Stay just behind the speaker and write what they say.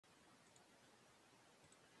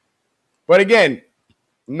But again,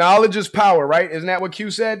 knowledge is power, right? Isn't that what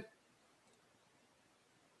Q said?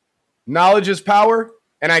 Knowledge is power.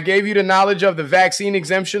 And I gave you the knowledge of the vaccine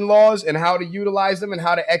exemption laws and how to utilize them and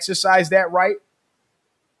how to exercise that right.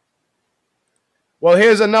 Well,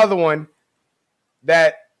 here's another one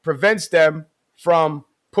that prevents them from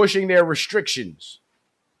pushing their restrictions.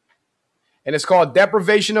 And it's called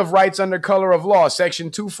Deprivation of Rights Under Color of Law. Section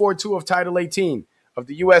 242 of Title 18 of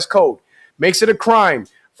the U.S. Code makes it a crime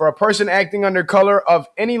for a person acting under color of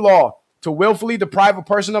any law to willfully deprive a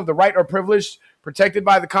person of the right or privilege protected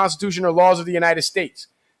by the Constitution or laws of the United States.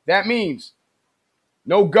 That means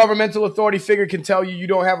no governmental authority figure can tell you you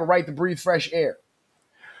don't have a right to breathe fresh air.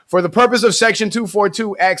 For the purpose of Section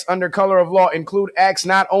 242, acts under color of law include acts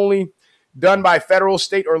not only done by federal,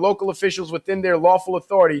 state, or local officials within their lawful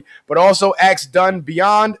authority, but also acts done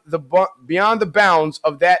beyond the bounds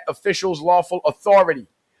of that official's lawful authority.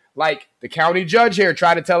 Like the county judge here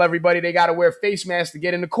tried to tell everybody they got to wear face masks to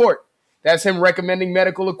get into court. That's him recommending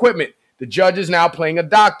medical equipment. The judge is now playing a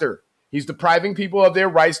doctor. He's depriving people of their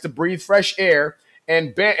rights to breathe fresh air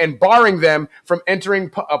and barring them from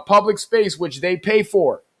entering a public space which they pay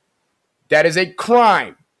for. That is a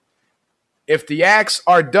crime. If the acts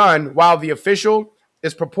are done while the official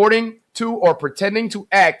is purporting to or pretending to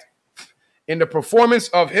act in the performance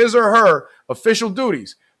of his or her official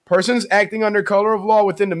duties, persons acting under color of law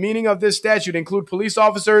within the meaning of this statute include police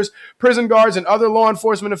officers, prison guards, and other law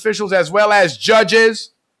enforcement officials, as well as judges,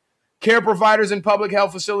 care providers in public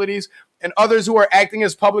health facilities, and others who are acting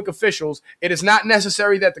as public officials. It is not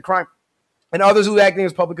necessary that the crime and others who are acting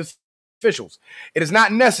as public officials. It is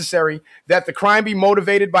not necessary that the crime be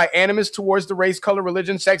motivated by animus towards the race, color,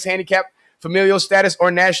 religion, sex, handicap, familial status,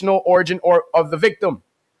 or national origin or of the victim.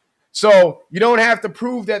 So you don't have to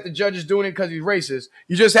prove that the judge is doing it because he's racist.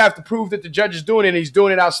 You just have to prove that the judge is doing it and he's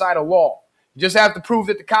doing it outside of law. You just have to prove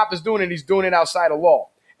that the cop is doing it and he's doing it outside of law.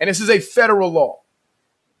 And this is a federal law.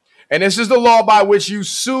 And this is the law by which you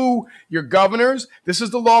sue your governors. This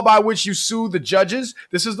is the law by which you sue the judges.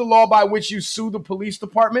 This is the law by which you sue the police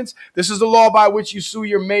departments. This is the law by which you sue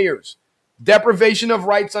your mayors. Deprivation of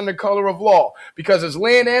rights under color of law. Because as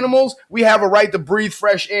land animals, we have a right to breathe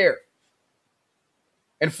fresh air.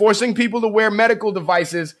 And forcing people to wear medical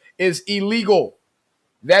devices is illegal.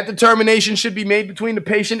 That determination should be made between the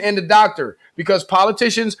patient and the doctor, because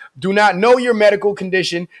politicians do not know your medical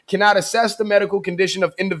condition, cannot assess the medical condition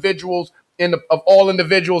of individuals of all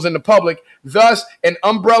individuals in the public. Thus, an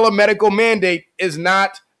umbrella medical mandate is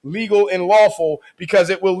not legal and lawful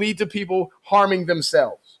because it will lead to people harming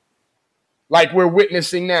themselves, like we're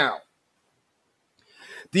witnessing now.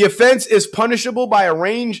 The offense is punishable by a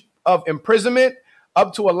range of imprisonment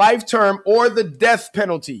up to a life term or the death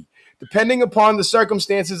penalty, depending upon the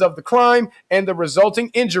circumstances of the crime and the resulting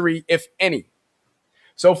injury, if any.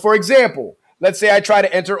 So, for example, let's say I try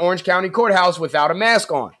to enter Orange County Courthouse without a mask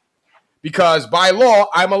on, because by law,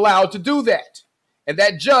 I'm allowed to do that. And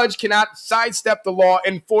that judge cannot sidestep the law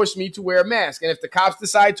and force me to wear a mask. And if the cops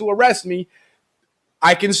decide to arrest me,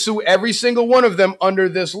 I can sue every single one of them under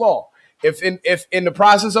this law. If in the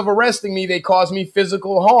process of arresting me, they cause me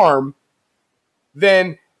physical harm,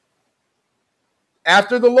 then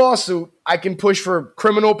after the lawsuit, I can push for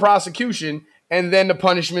criminal prosecution, and then the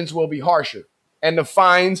punishments will be harsher, and the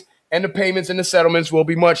fines and the payments and the settlements will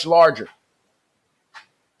be much larger.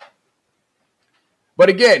 But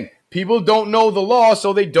again, people don't know the law,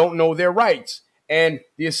 so they don't know their rights. And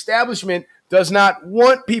the establishment does not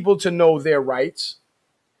want people to know their rights,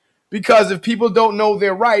 because if people don't know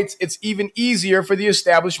their rights, it's even easier for the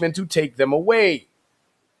establishment to take them away.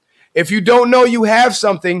 If you don't know you have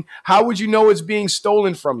something, how would you know it's being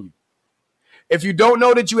stolen from you? If you don't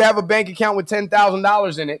know that you have a bank account with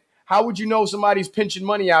 $10,000 in it, how would you know somebody's pinching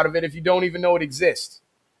money out of it if you don't even know it exists?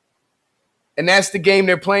 And that's the game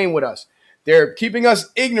they're playing with us. They're keeping us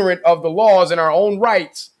ignorant of the laws and our own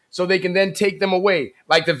rights so they can then take them away,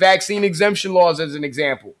 like the vaccine exemption laws as an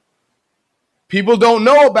example. People don't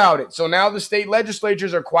know about it. So now the state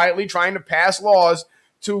legislatures are quietly trying to pass laws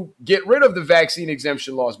to get rid of the vaccine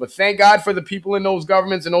exemption laws. But thank God for the people in those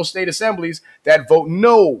governments and those state assemblies that vote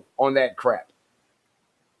no on that crap.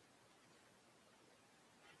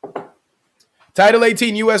 Title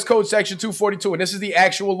 18, U.S. Code, Section 242, and this is the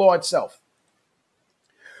actual law itself.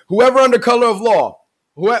 Whoever under color of law,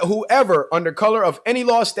 whoever under color of any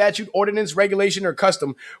law, statute, ordinance, regulation, or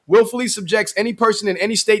custom willfully subjects any person in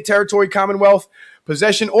any state, territory, commonwealth,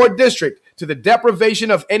 possession, or district to the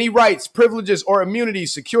deprivation of any rights, privileges, or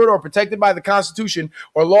immunities secured or protected by the Constitution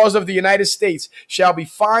or laws of the United States shall be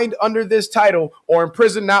fined under this title or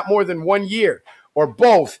imprisoned not more than 1 year, or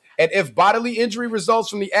both, and if bodily injury results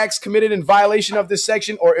from the acts committed in violation of this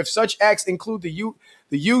section, or if such acts include the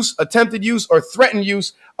use, attempted use, or threatened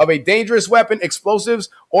use of a dangerous weapon, explosives,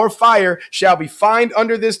 or fire, shall be fined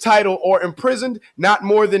under this title or imprisoned not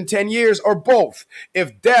more than 10 years, or both,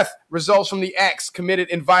 if death results from the acts committed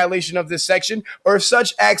in violation of this section, or if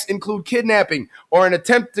such acts include kidnapping or an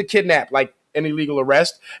attempt to kidnap, like an illegal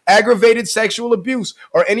arrest, aggravated sexual abuse,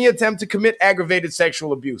 or any attempt to commit aggravated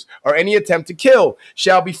sexual abuse, or any attempt to kill,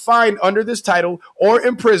 shall be fined under this title or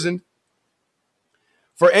imprisoned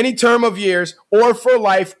for any term of years, or for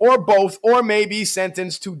life, or both, or may be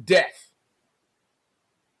sentenced to death.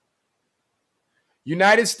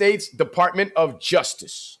 United States Department of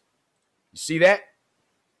Justice. You see that?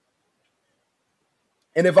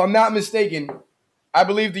 And if I'm not mistaken, I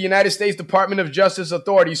believe the United States Department of Justice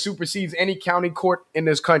authority supersedes any county court in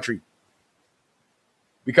this country,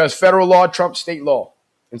 because federal law trumps state law,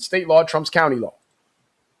 and state law trumps county law.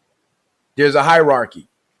 There's a hierarchy.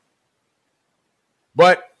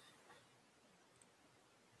 But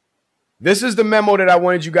this is the memo that I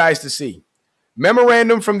wanted you guys to see.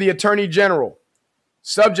 Memorandum from the Attorney General.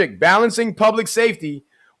 Subject: balancing public safety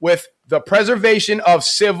with the preservation of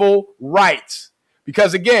civil rights.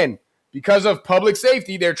 Because again, because of public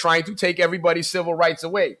safety, they're trying to take everybody's civil rights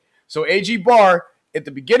away. So AG Barr, at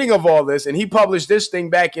the beginning of all this, and he published this thing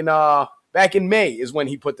back in May is when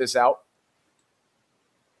he put this out.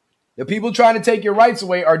 The people trying to take your rights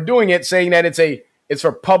away are doing it, saying that it's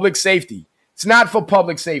for public safety. It's not for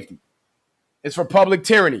public safety. It's for public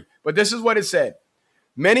tyranny. But this is what it said.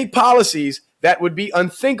 Many policies that would be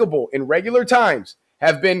unthinkable in regular times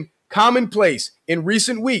have been commonplace in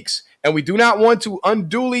recent weeks, and we do not want to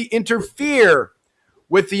unduly interfere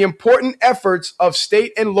with the important efforts of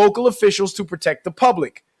state and local officials to protect the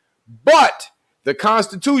public. But the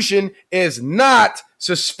Constitution is not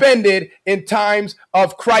suspended in times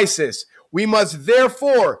of crisis. We must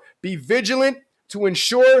therefore be vigilant to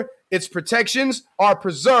ensure its protections are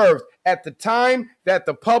preserved at the time that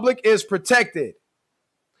the public is protected.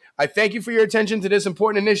 I thank you for your attention to this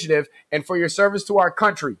important initiative and for your service to our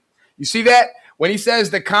country. You see that? When he says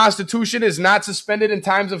the Constitution is not suspended in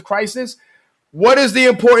times of crisis, what is the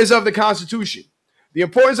importance of the Constitution? The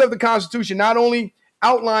importance of the Constitution not only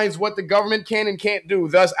outlines what the government can and can't do,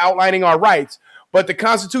 thus outlining our rights, but the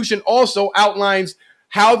Constitution also outlines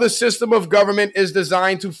how the system of government is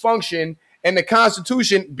designed to function, and the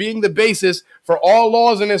Constitution being the basis for all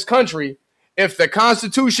laws in this country. If the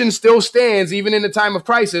Constitution still stands, even in the time of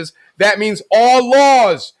crisis, that means all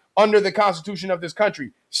laws under the Constitution of this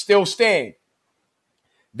country still stand.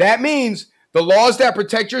 That means the laws that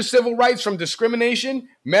protect your civil rights from discrimination,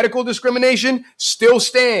 medical discrimination, still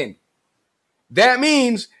stand. That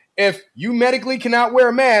means if you medically cannot wear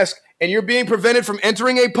a mask and you're being prevented from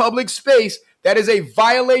entering a public space, that is a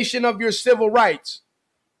violation of your civil rights.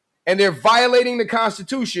 And they're violating the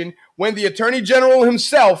Constitution when the Attorney General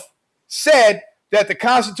himself said that the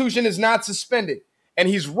Constitution is not suspended. And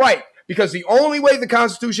he's right, because the only way the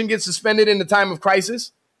Constitution gets suspended in the time of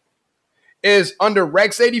crisis is under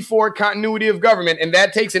Rex 84, continuity of government, and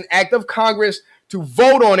that takes an act of Congress to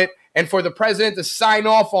vote on it and for the president to sign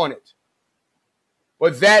off on it.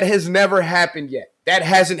 But that has never happened yet. That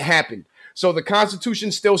hasn't happened. So the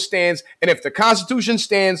Constitution still stands, and if the Constitution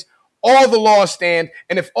stands, all the laws stand,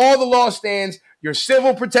 and if all the law stands, your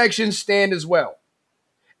civil protections stand as well.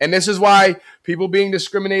 And this is why people being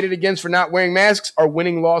discriminated against for not wearing masks are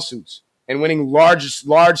winning lawsuits and winning large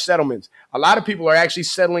settlements. A lot of people are actually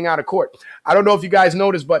settling out of court. I don't know if you guys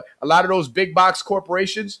noticed, but a lot of those big box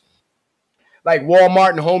corporations like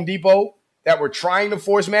Walmart and Home Depot that were trying to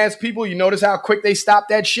force mask people, you notice how quick they stopped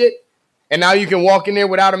that shit? And now you can walk in there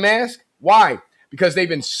without a mask? Why? Because they've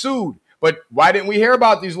been sued. But why didn't we hear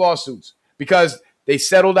about these lawsuits? Because they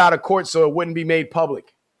settled out of court so it wouldn't be made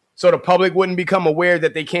public. So the public wouldn't become aware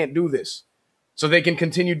that they can't do this. So they can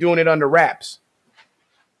continue doing it under wraps.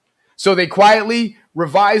 So they quietly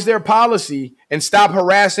revise their policy and stop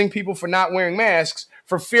harassing people for not wearing masks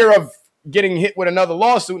for fear of getting hit with another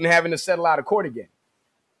lawsuit and having to settle out of court again.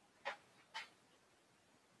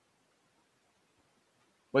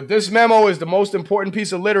 But this memo is the most important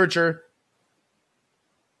piece of literature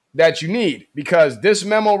that you need, because this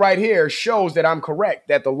memo right here shows that I'm correct,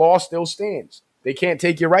 that the law still stands. They can't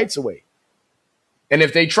take your rights away. And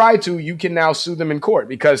if they try to, you can now sue them in court,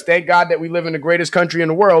 because thank God that we live in the greatest country in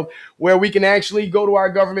the world where we can actually go to our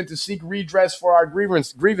government to seek redress for our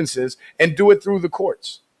grievances and do it through the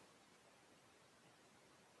courts.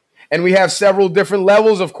 And we have several different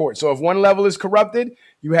levels of court. So if one level is corrupted,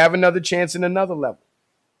 you have another chance in another level.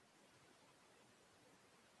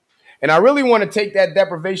 And I really want to take that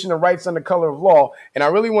deprivation of rights under color of law, and I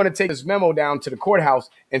really want to take this memo down to the courthouse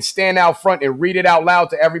and stand out front and read it out loud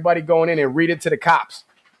to everybody going in and read it to the cops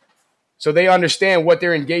so they understand what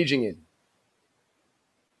they're engaging in.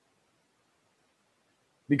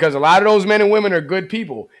 Because a lot of those men and women are good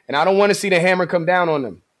people, and I don't want to see the hammer come down on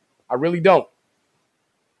them. I really don't.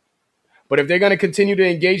 But if they're going to continue to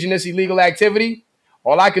engage in this illegal activity,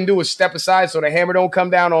 all I can do is step aside so the hammer don't come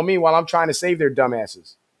down on me while I'm trying to save their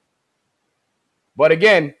dumbasses. But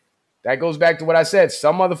again, that goes back to what I said.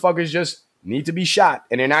 Some motherfuckers just need to be shot,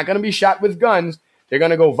 and they're not going to be shot with guns. They're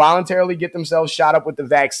going to go voluntarily get themselves shot up with the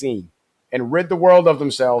vaccine and rid the world of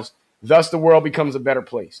themselves. Thus, the world becomes a better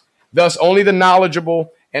place. Thus, only the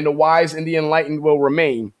knowledgeable and the wise and the enlightened will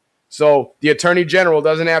remain. So the Attorney General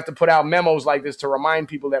doesn't have to put out memos like this to remind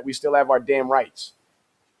people that we still have our damn rights.